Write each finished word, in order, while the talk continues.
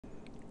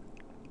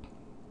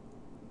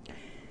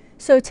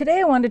So today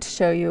I wanted to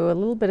show you a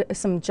little bit of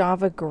some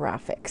Java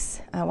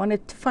graphics. I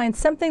wanted to find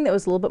something that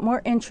was a little bit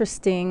more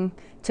interesting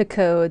to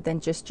code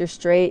than just your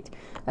straight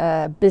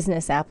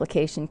business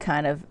application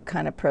kind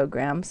of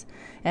programs.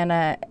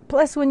 And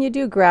plus, when you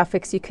do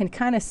graphics, you can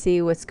kind of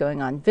see what's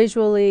going on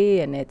visually,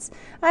 and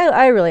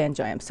I really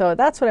enjoy them. So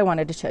that's what I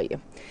wanted to show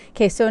you.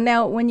 Okay, so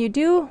now when you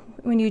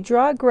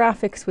draw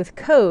graphics with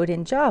code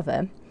in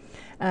Java,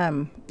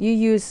 you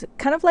use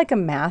kind of like a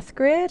math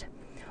grid.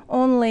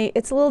 Only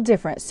it's a little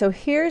different. So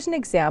here's an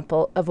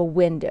example of a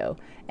window,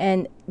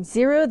 and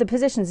the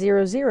position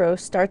 0, 0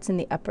 starts in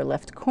the upper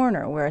left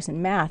corner, whereas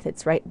in math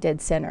it's right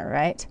dead center,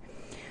 right?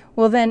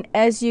 Well, then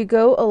as you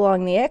go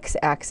along the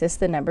x-axis,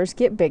 the numbers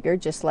get bigger,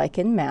 just like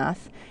in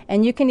math,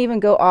 and you can even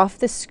go off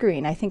the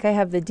screen. I think I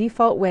have the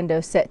default window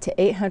set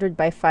to 800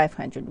 by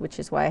 500, which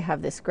is why I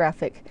have this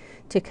graphic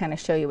to kind of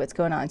show you what's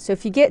going on. So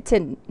if you get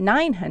to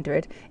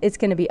 900, it's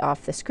going to be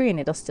off the screen.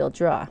 It'll still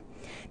draw.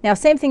 Now,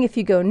 same thing if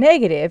you go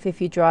negative.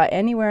 If you draw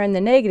anywhere in the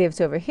negatives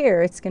over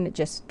here, it's going to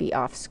just be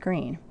off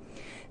screen.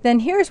 Then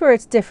here's where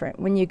it's different.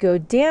 When you go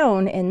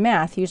down in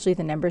math, usually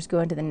the numbers go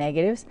into the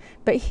negatives,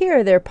 but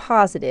here they're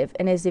positive,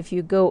 and as if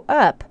you go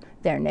up,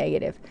 they're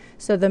negative.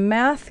 So the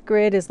math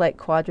grid is like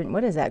quadrant,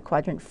 what is that,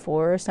 quadrant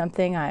 4 or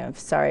something? I'm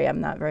sorry,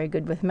 I'm not very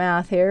good with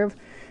math here,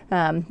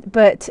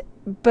 but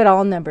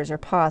all numbers are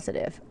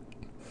positive.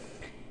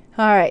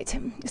 All right,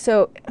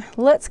 so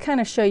let's kind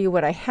of show you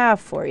what I have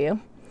for you.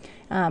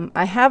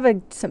 I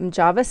have some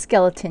Java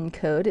skeleton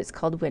code. It's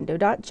called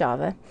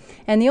window.java.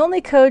 And the only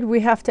code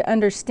we have to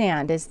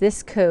understand is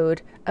this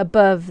code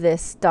above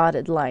this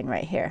dotted line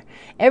right here.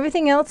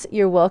 Everything else,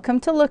 you're welcome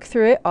to look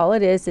through it. All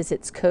it is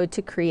it's code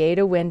to create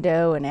a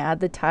window and add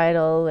the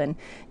title and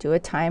do a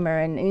timer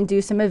and do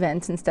some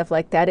events and stuff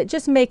like that. It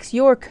just makes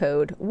your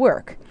code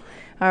work.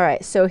 All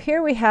right, so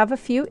here we have a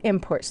few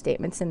import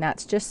statements, and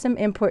that's just some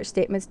import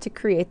statements to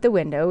create the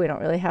window. We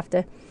don't really have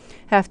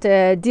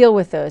to deal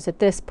with those at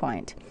this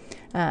point.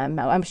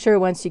 I'm sure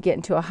once you get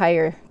into a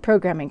higher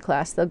programming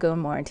class, they'll go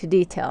more into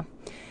detail.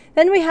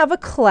 Then we have a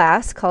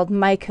class called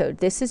mycode.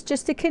 This is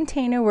just a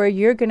container where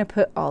you're going to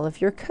put all of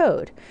your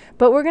code.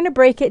 But we're going to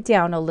break it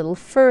down a little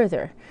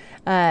further.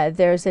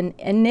 There's an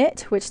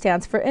init, which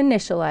stands for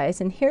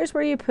initialize, and here's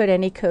where you put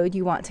any code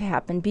you want to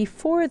happen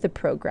before the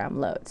program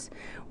loads.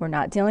 We're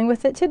not dealing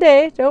with it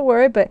today, don't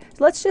worry, but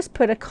let's just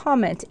put a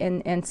comment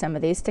in some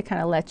of these to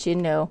kind of let you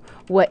know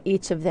what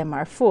each of them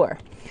are for.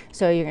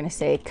 So you're going to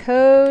say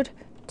code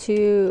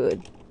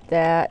to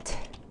that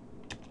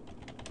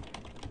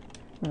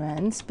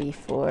runs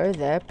before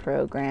the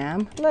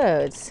program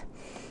loads.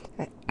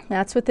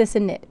 That's what this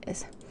init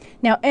is.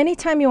 Now,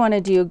 anytime you want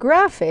to do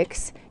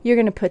graphics, you're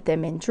going to put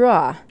them in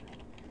draw.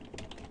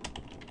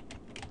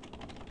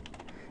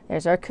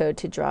 There's our code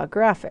to draw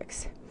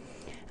graphics.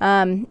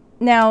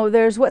 Now,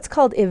 there's what's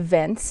called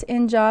events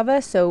in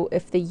Java. So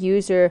if the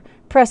user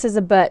presses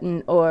a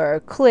button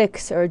or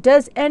clicks or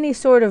does any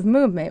sort of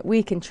movement,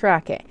 we can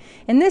track it.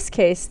 In this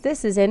case,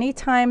 this is any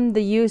time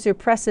the user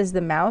presses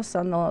the mouse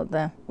on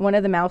one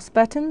of the mouse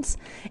buttons,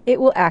 it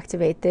will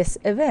activate this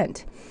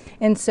event.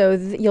 And so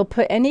you'll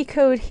put any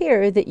code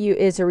here that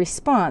is a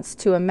response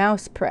to a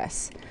mouse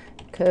press.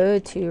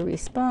 Code to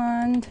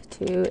respond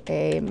to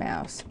a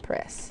mouse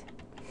press.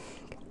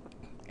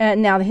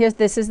 Now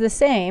this is the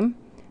same.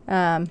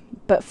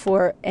 But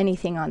for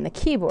anything on the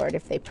keyboard,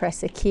 if they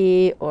press a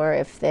key or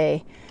if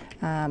they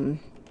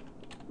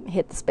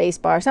hit the space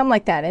bar, something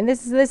like that. And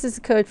this is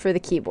the code for the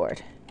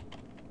keyboard.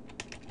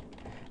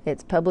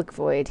 It's public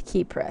void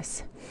key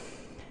press.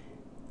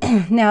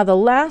 Now the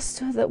last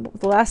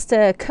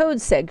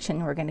code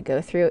section we're going to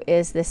go through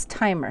is this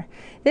timer.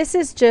 This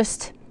is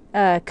just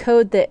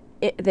code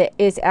that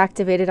is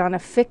activated on a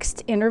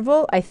fixed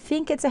interval. I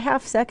think it's a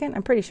half second.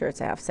 I'm pretty sure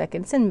it's a half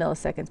second. It's in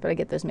milliseconds, but I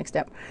get those mixed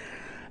up.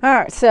 All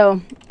right,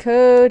 so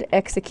code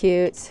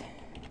executes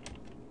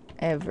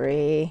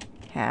every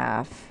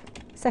half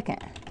second.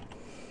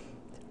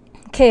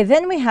 Okay,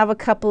 then we have a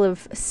couple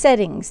of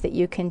settings that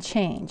you can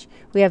change.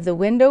 We have the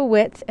window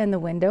width and the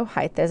window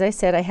height. As I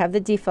said, I have the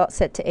default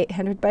set to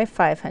 800 by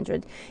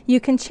 500.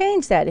 You can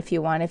change that if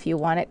you want. If you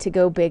want it to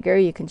go bigger,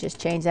 you can just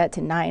change that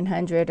to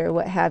 900 or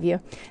what have you.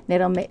 And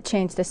it'll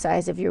change the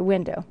size of your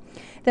window.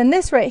 Then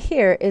this right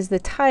here is the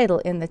title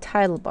in the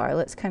title bar.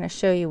 Let's kind of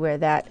show you where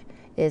that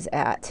is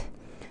at.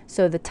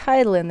 So the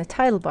title in the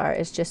title bar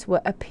is just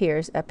what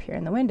appears up here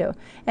in the window.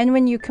 And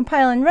when you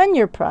compile and run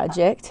your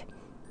project,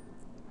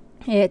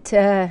 it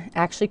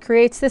actually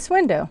creates this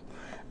window.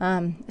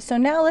 So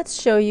now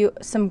let's show you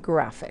some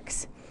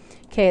graphics.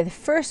 Okay, the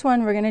first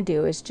one we're going to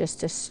do is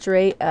just a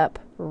straight up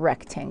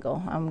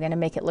rectangle. I'm going to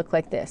make it look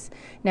like this.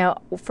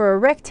 Now, for a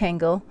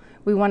rectangle,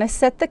 we want to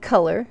set the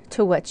color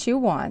to what you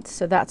want.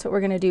 So that's what we're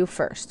going to do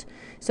first.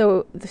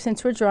 So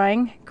since we're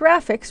drawing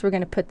graphics, we're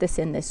going to put this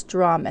in this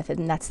draw method,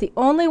 and that's the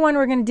only one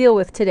we're going to deal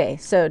with today.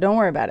 So don't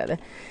worry about it.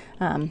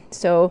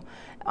 So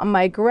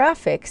my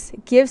graphics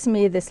gives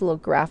me this little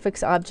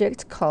graphics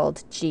object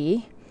called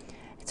G.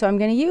 So I'm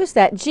going to use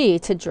that G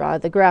to draw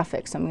the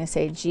graphics. So I'm going to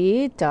say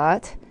G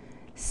dot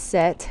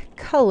set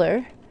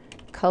color,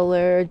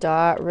 color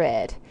dot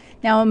red.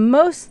 Now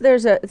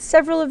there's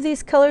several of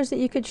these colors that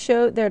you could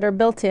show that are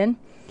built in.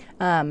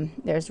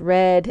 There's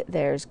red,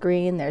 there's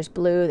green, there's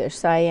blue, there's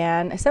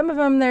cyan. Some of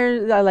them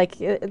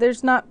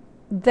there's not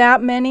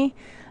that many.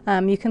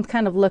 You can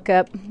kind of look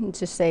up,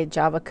 just say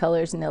Java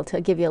colors, and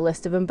it'll give you a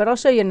list of them, but I'll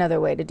show you another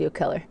way to do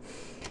color.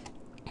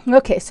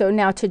 Okay, so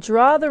now to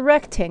draw the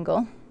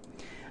rectangle,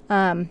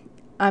 I'm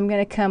going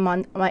to come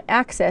on my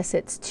axis,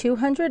 it's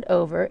 200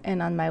 over,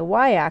 and on my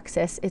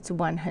y-axis, it's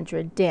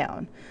 100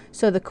 down.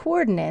 So the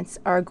coordinates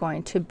are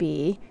going to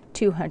be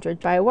 200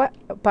 by 100.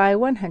 So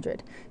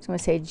I'm going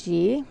to say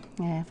G,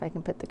 if I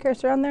can put the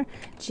cursor on there,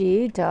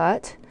 G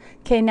dot.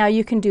 Okay, now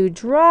you can do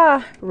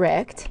draw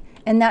rect,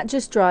 and that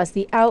just draws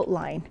the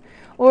outline.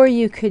 Or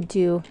you could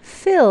do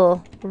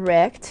fill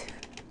rect,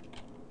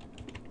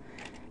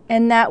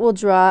 and that will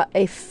draw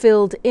a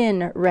filled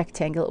in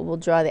rectangle. It will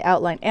draw the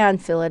outline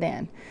and fill it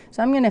in.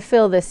 So I'm going to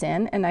fill this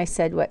in, and I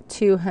said what,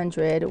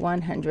 200,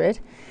 100.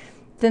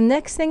 The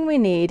next thing we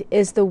need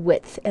is the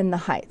width and the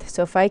height.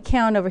 So if I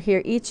count over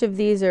here, each of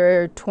these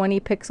are 20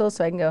 pixels,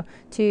 so I can go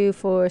 2,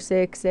 4,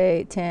 6,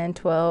 8, 10,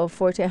 12,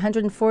 14,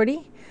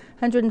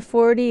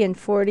 140 and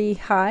 40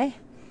 high.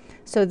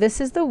 So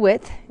this is the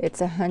width,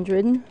 it's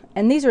 100,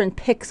 and these are in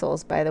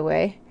pixels, by the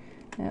way.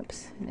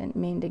 Oops, I didn't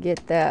mean to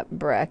get that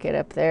bracket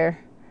up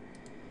there.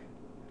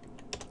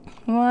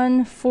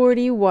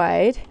 140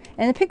 wide,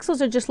 and the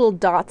pixels are just little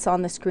dots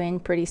on the screen,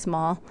 pretty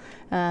small.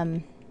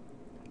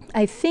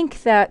 I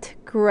think that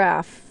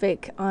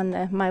graphic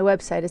on my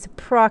website is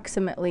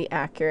approximately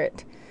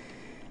accurate.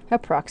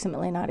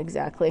 Approximately, not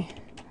exactly.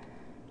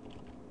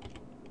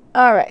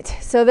 All right,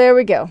 so there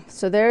we go.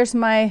 So there's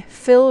my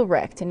fill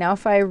rect. And now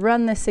if I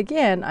run this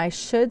again, I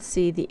should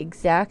see the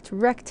exact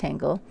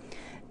rectangle.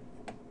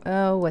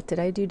 Oh, what did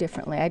I do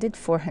differently? I did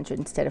 400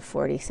 instead of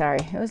 40. Sorry,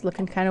 it was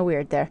looking kind of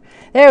weird there.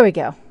 There we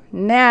go.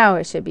 Now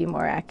it should be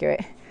more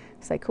accurate.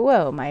 It's like,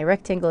 whoa, my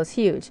rectangle is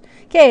huge.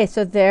 Okay,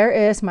 so there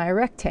is my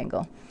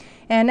rectangle.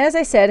 And as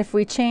I said, if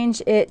we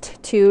change it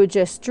to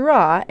just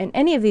draw, and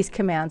any of these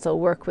commands will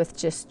work with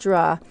just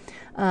draw,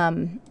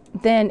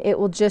 then it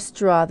will just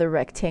draw the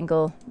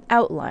rectangle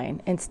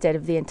outline instead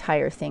of the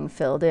entire thing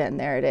filled in.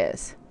 There it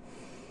is.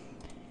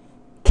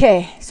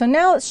 Okay, so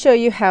now let's show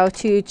you how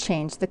to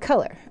change the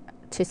color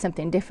to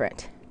something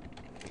different.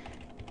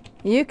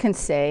 You can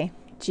say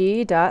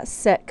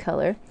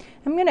G.setColor.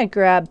 I'm going to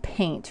grab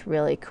paint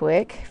really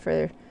quick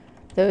for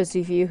those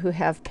of you who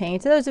have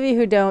paint. Those of you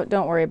who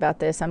don't worry about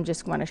this. I'm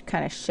just want to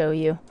kind of show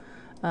you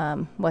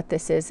what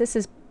this is. This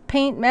is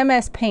Paint,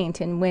 MS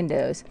Paint in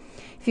Windows.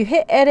 If you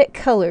hit Edit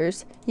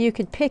Colors, you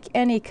could pick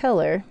any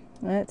color.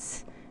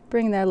 Let's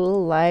bring that a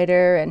little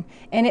lighter,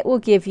 and it will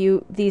give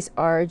you these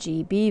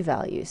RGB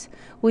values.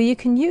 Well, you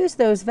can use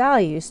those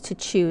values to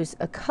choose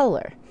a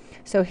color.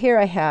 So here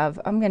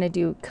I'm going to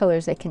do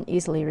colors I can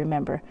easily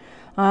remember.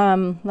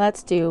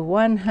 Let's do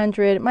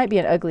 100. It might be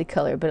an ugly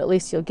color, but at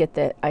least you'll get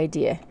the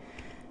idea.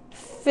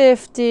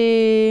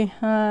 50,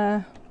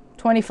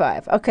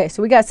 25. Okay,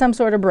 so we got some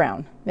sort of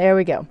brown. There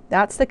we go.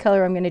 That's the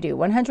color I'm going to do.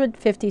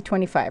 150,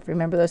 25.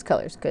 Remember those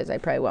colors, because I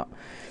probably won't.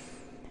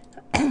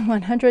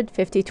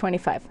 150,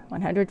 25.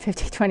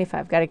 150,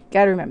 25.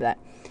 Gotta remember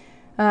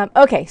that.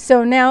 Okay,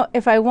 so now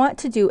if I want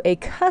to do a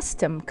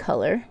custom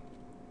color,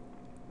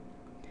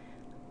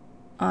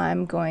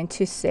 I'm going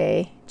to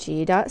say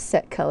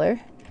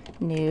G.setColor,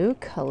 new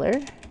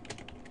color.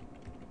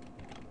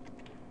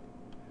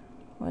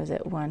 What is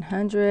it?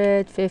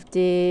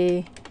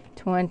 150,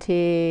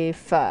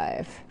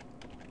 25.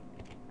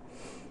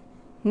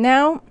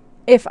 Now,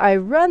 if I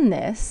run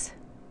this,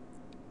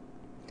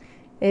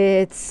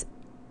 and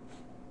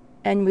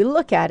we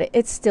look at it,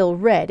 it's still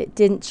red. It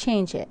didn't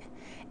change it.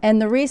 And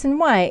the reason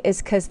why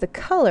is because the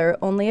color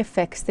only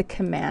affects the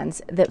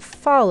commands that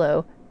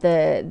follow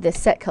the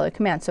set color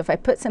command. So if I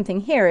put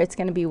something here, it's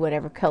going to be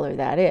whatever color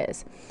that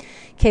is.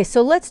 Okay,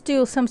 so let's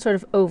do some sort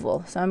of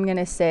oval. So I'm going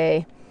to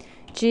say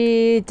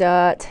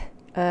G.draw.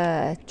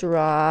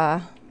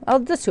 I'll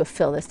just do a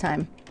fill this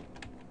time.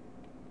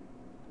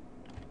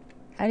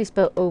 How do you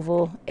spell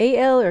oval?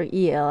 A-L or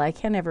E-L? I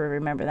can't ever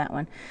remember that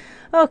one.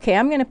 Okay,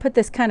 I'm going to put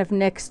this kind of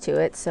next to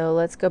it. So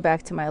let's go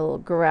back to my little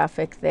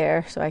graphic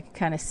there so I can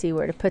kind of see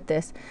where to put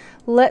this.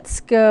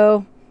 Let's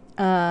go,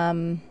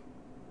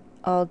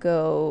 I'll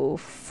go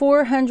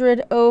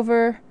 400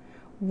 over,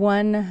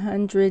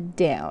 100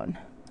 down.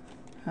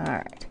 All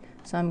right,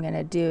 so I'm going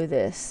to do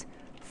this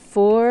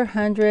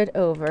 400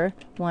 over,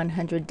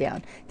 100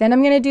 down. Then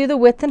I'm going to do the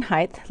width and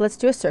height. Let's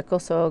do a circle.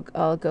 So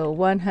I'll go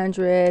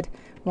 100,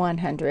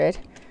 100.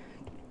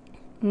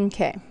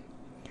 Okay,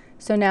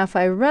 so now if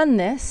I run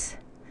this,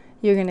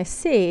 you're going to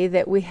see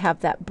that we have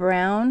that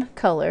brown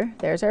color.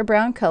 There's our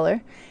brown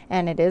color,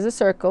 and it is a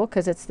circle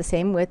because it's the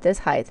same width as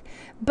height.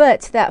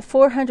 But that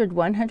 400,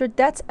 100,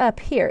 that's up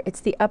here. It's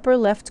the upper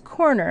left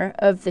corner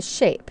of the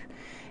shape.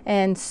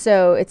 And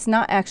so it's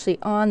not actually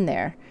on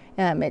there.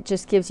 It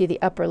just gives you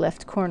the upper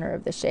left corner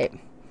of the shape.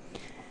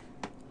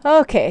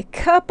 Okay,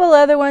 couple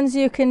other ones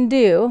you can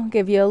do. I'll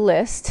give you a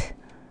list.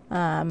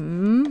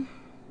 There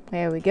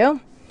we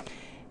go.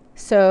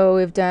 So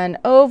we've done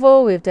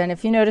oval, we've done,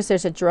 if you notice,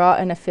 there's a draw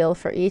and a fill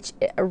for each.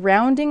 A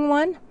rounding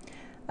one,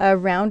 a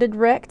rounded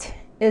rect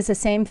is the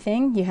same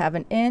thing. You have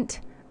an int,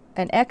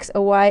 an x,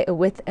 a y, a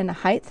width, and a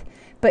height.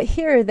 But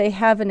here they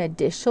have an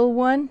additional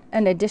one,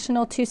 an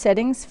additional two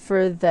settings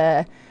for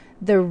the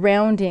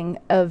rounding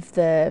of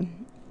the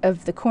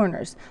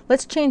corners.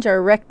 Let's change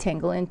our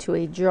rectangle into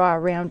a draw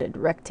rounded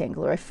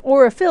rectangle,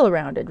 or a fill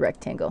rounded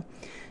rectangle.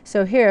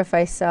 So here, if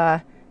I saw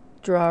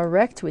draw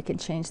rect, we can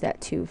change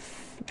that to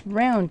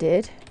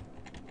rounded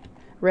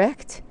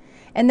rect.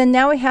 And then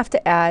now we have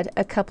to add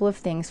a couple of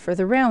things for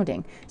the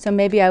rounding. So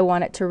maybe I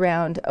want it to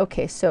round,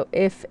 okay, so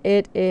if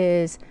it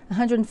is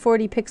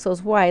 140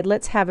 pixels wide,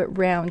 let's have it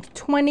round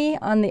 20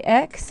 on the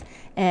X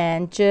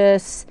and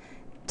just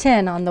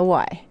 10 on the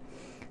Y.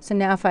 So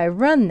now if I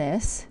run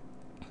this,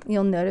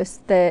 you'll notice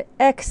the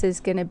X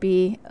is going to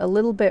be a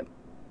little bit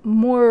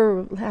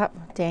more,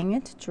 dang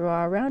it,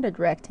 draw a rounded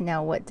rect.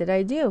 Now what did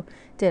I do?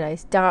 Did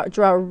I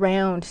draw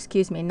round,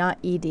 excuse me, not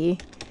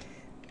ED.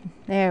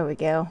 There we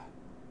go.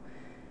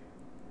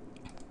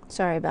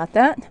 Sorry about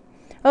that.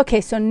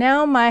 Okay, so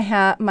now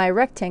my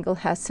rectangle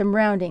has some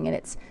rounding,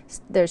 and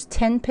there's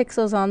 10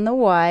 pixels on the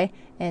Y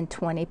and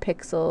 20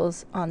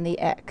 pixels on the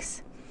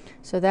X.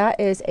 So that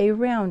is a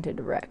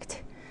rounded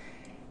rect.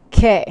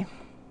 Okay.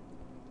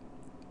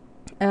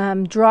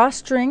 Draw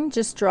string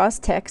just draws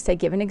text. I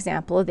give an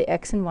example. The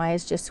X and Y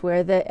is just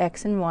where the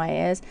X and Y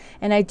is.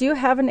 And I do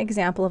have an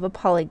example of a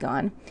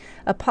polygon.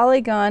 A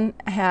polygon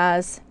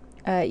has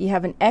you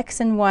have an X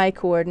and Y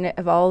coordinate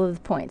of all of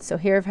the points. So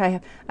here, if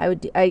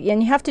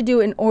and you have to do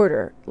it in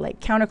order, like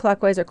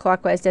counterclockwise or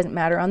clockwise, doesn't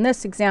matter. On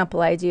this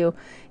example, I do,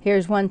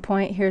 here's 1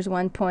 point, here's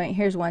 1 point,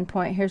 here's 1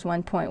 point, here's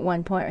 1 point,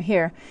 1 point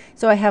here.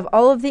 So I have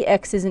all of the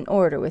X's in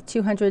order with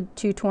 200,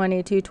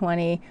 220,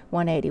 220,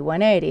 180,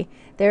 180.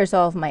 There's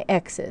all of my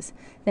X's.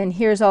 Then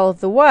here's all of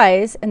the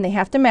Y's, and they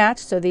have to match,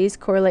 so these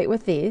correlate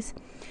with these.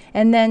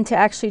 And then to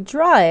actually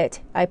draw it,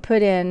 I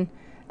put in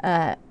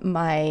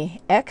my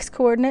X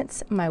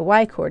coordinates, my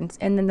Y coordinates,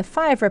 and then the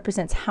 5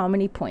 represents how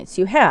many points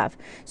you have.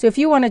 So if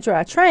you want to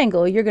draw a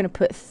triangle, you're going to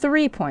put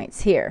 3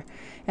 points here.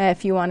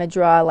 If you want to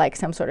draw like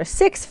some sort of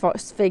 6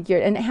 figure,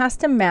 and it has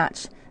to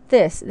match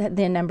this,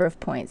 the number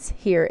of points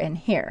here and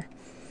here.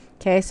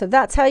 Okay, so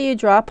that's how you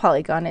draw a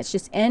polygon. It's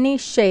just any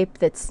shape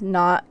that's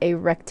not a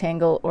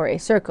rectangle or a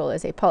circle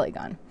is a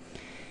polygon.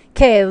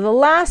 Okay, the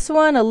last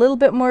one, a little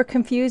bit more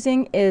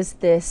confusing, is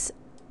this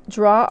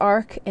draw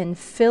arc and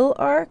fill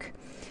arc.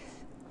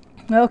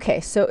 Okay,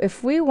 so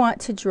if we want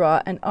to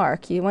draw an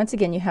arc, once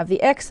again, you have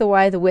the X, the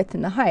Y, the width,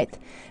 and the height.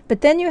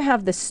 But then you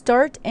have the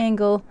start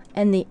angle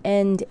and the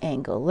end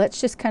angle. Let's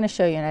just kind of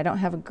show you, and I don't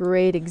have a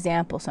great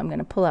example, so I'm going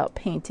to pull out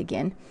paint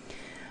again.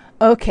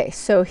 Okay,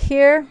 so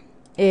here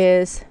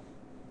is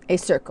a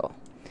circle.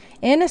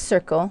 In a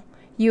circle,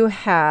 you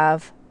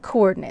have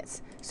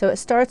coordinates. So it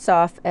starts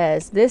off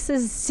as, this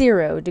is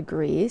 0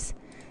 degrees.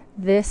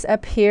 This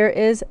up here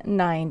is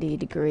 90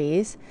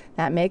 degrees.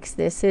 That makes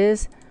this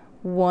is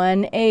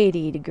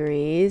 180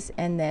 degrees,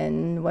 and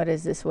then what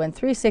is this one?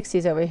 360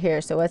 is over here.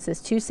 So what's this?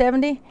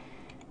 270?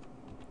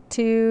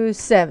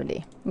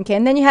 270. Okay,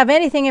 and then you have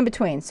anything in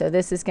between. So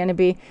this is going to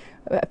be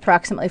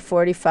approximately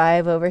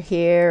 45 over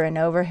here, and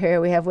over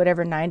here we have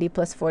whatever 90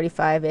 plus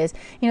 45 is.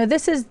 You know,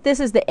 this is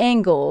the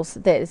angles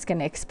that it's going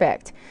to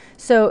expect.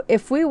 So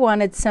if we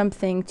wanted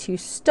something to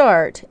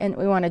start, and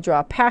we want to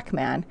draw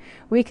Pac-Man,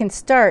 we can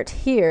start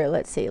here.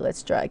 Let's see,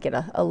 let's get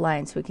a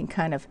line so we can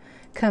kind of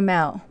come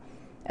out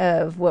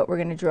of what we're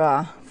going to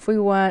draw. If we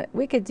want,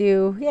 we could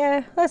do,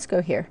 yeah, let's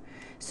go here.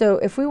 So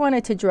if we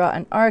wanted to draw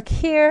an arc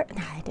here,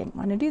 I didn't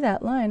want to do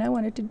that line. I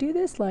wanted to do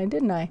this line,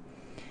 didn't I?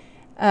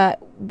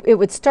 It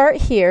would start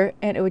here,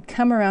 and it would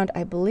come around,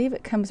 I believe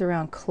it comes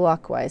around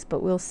clockwise,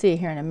 but we'll see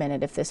here in a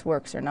minute if this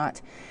works or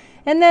not.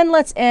 And then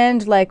let's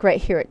end like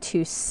right here at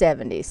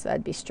 270, so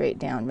that'd be straight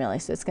down really.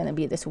 So it's going to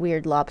be this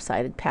weird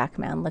lopsided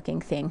Pac-Man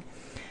looking thing.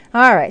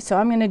 All right, so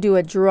I'm going to do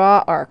a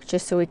draw arc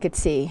just so we could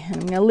see.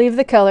 I'm going to leave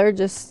the color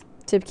just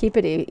to keep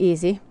it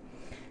easy.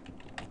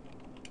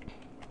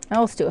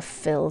 I'll just do a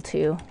fill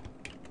too.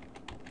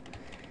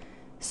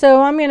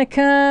 So I'm going to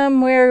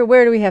come, where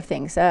do we have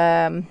things?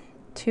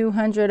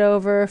 200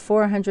 over,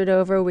 400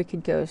 over, we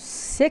could go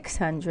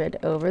 600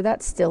 over.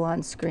 That's still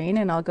on screen,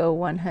 and I'll go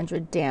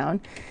 100 down.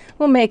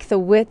 We'll make the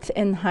width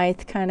and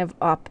height kind of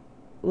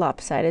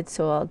lopsided,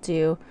 so I'll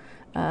do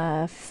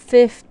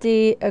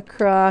 50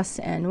 across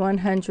and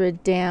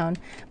 100 down.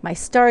 My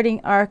starting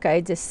arc, I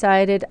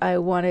decided I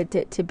wanted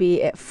it to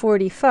be at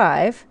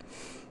 45.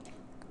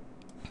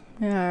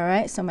 All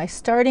right, so my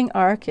starting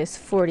arc is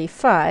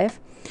 45.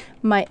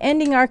 My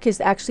ending arc is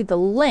actually the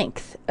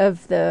length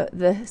of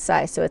the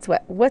size. So it's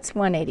what's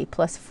 180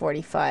 plus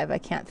 45? I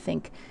can't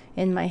think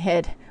in my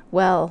head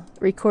while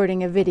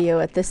recording a video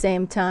at the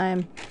same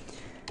time.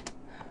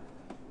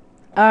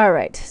 All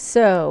right,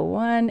 so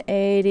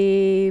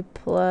 180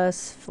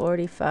 plus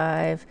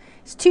 45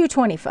 is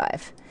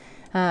 225.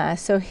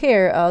 So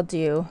here I'll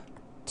do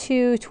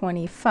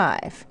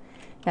 225.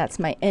 That's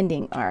my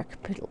ending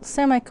arc. Put a little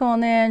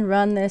semicolon in,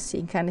 run this so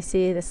you can kind of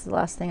see. This is the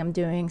last thing I'm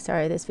doing.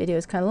 Sorry, this video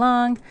is kind of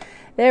long.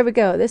 There we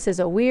go. This is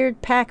a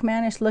weird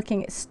Pac-Man-ish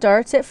looking. It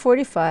starts at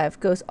 45,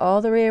 goes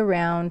all the way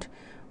around.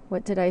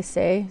 What did I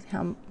say?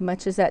 How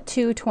much is that?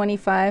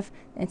 225.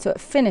 And so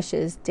it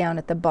finishes down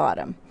at the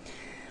bottom.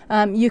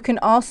 You can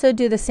also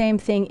do the same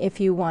thing if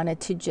you wanted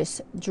to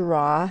just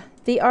draw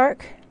the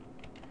arc.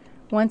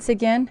 Once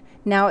again,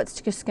 now it's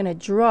just going to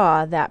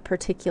draw that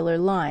particular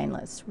line.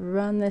 Let's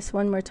run this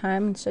one more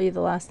time and show you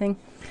the last thing.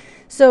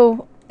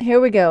 So here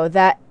we go.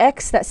 That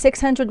X, that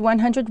 600,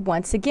 100,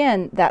 once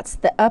again, that's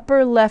the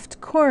upper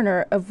left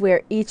corner of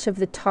where each of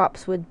the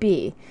tops would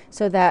be.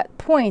 So that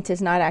point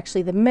is not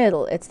actually the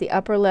middle. It's the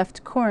upper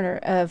left corner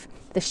of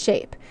the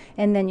shape.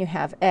 And then you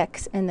have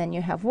X, and then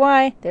you have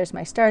Y. There's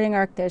my starting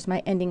arc. There's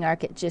my ending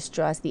arc. It just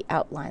draws the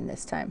outline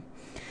this time.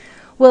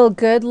 Well,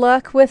 good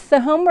luck with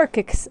the homework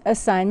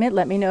assignment.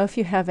 Let me know if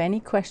you have any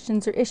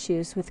questions or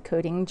issues with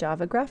coding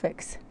Java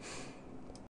graphics.